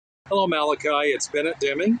Hello, Malachi. It's Bennett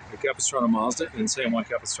Deming at Capistrano Mazda in San Juan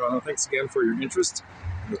Capistrano. Thanks again for your interest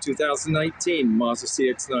in the 2019 Mazda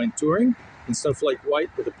CX-9 Touring in Snowflake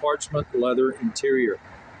White with a parchment leather interior.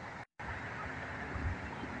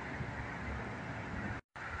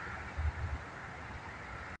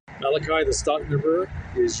 Malachi, the stock number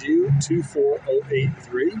is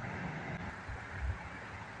U24083.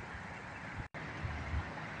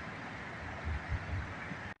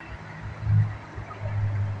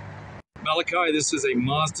 Malachi, this is a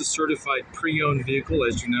Mazda certified pre-owned vehicle,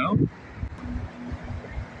 as you know.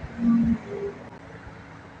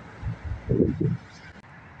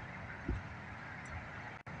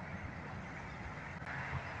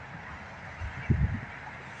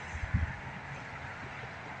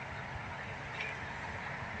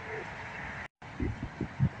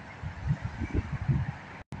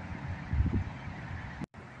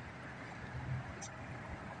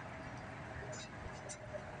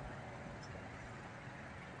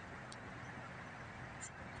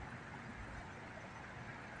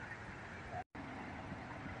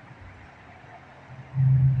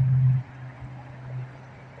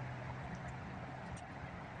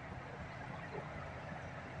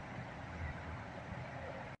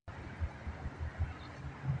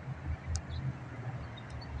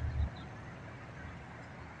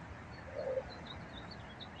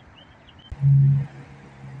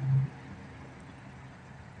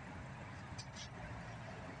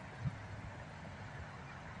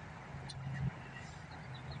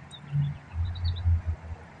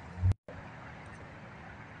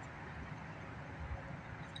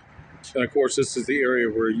 And of course, this is the area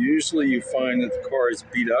where usually you find that the car is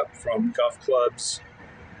beat up from golf clubs,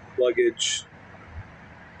 luggage,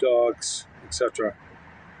 dogs, etc.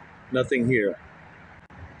 Nothing here.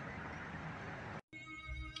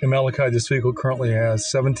 In Malachi, this vehicle currently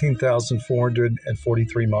has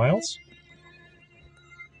 17,443 miles.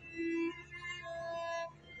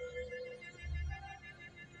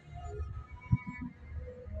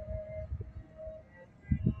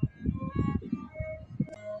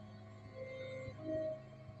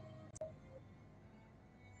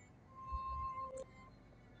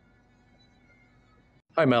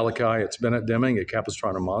 Hi, Malachi. It's Bennett Deming at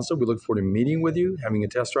Capistrano Mazda. We look forward to meeting with you, having a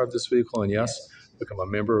test drive this vehicle, and yes, become a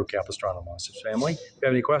member of Capistrano Mazda's family. If you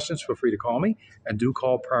have any questions, feel free to call me, and do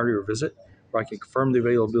call prior to your visit, where I can confirm the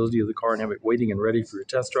availability of the car and have it waiting and ready for your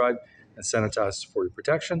test drive and sanitized for your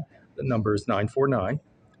protection. The number is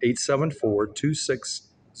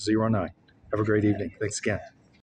 949-874-2609. Have a great evening. Thanks again.